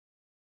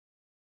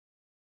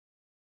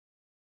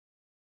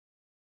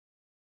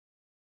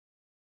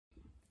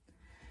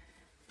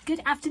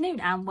Good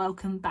afternoon and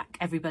welcome back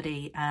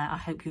everybody. I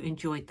hope you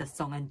enjoyed the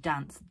song and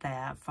dance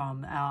there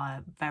from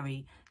our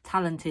very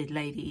talented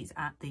ladies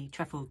at the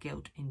Trefoil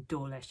Guild in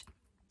Dawlish.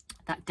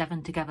 That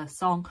Devon Together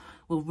song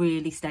will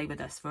really stay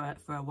with us for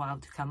a while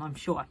to come, I'm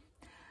sure.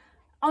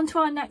 On to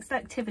our next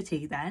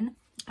activity then,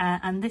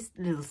 and this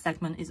little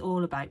segment is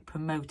all about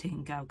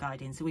promoting girl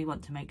guiding. So we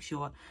want to make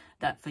sure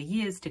that for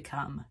years to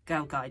come,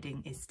 girl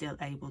guiding is still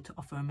able to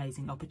offer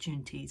amazing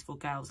opportunities for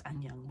girls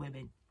and young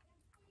women.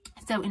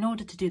 So in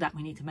order to do that,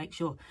 we need to make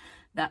sure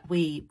that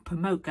we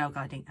promote girl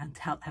guiding and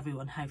tell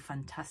everyone how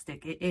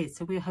fantastic it is.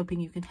 So we're hoping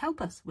you can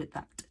help us with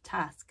that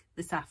task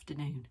this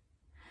afternoon.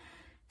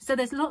 So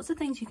there's lots of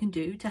things you can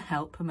do to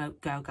help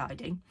promote girl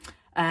guiding.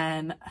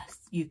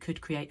 You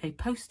could create a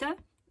poster,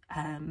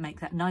 make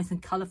that nice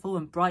and colourful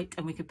and bright,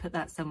 and we could put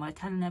that somewhere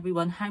telling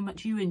everyone how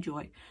much you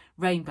enjoy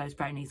rainbows,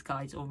 brownies,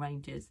 guides or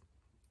ranges.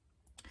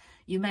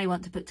 You may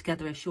want to put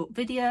together a short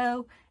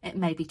video. It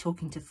may be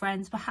talking to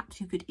friends.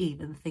 Perhaps you could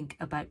even think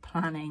about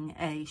planning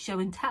a show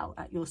and tell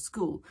at your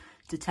school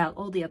to tell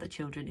all the other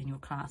children in your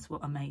class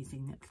what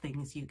amazing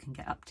things you can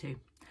get up to.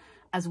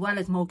 As well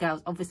as more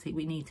girls, obviously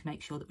we need to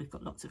make sure that we've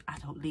got lots of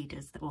adult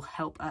leaders that will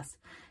help us.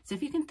 So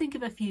if you can think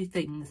of a few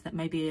things that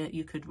maybe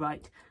you could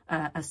write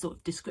a sort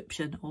of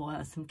description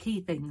or some key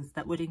things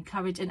that would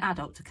encourage an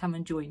adult to come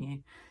and join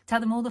you.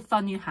 Tell them all the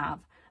fun you have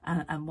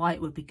and why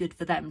it would be good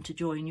for them to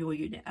join your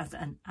unit as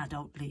an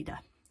adult leader.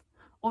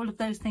 All of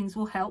those things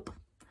will help,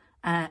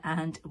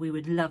 and we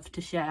would love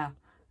to share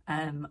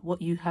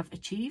what you have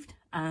achieved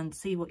and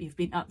see what you've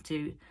been up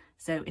to.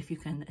 So if you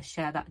can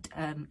share that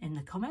in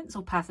the comments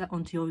or pass that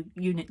on to your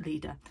unit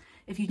leader.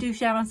 If you do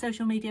share on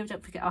social media,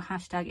 don't forget our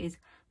hashtag is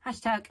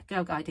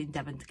 #Girlguiding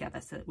Devon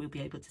Together, so that we'll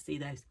be able to see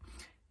those.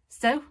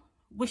 So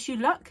wish you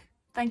luck.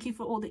 Thank you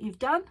for all that you've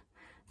done.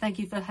 Thank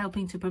you for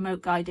helping to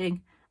promote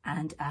guiding.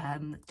 And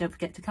don't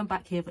forget to come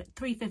back here at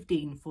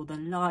 3:15 for the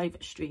live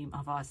stream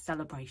of our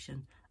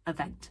celebration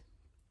event.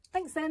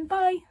 Thanks then,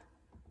 bye.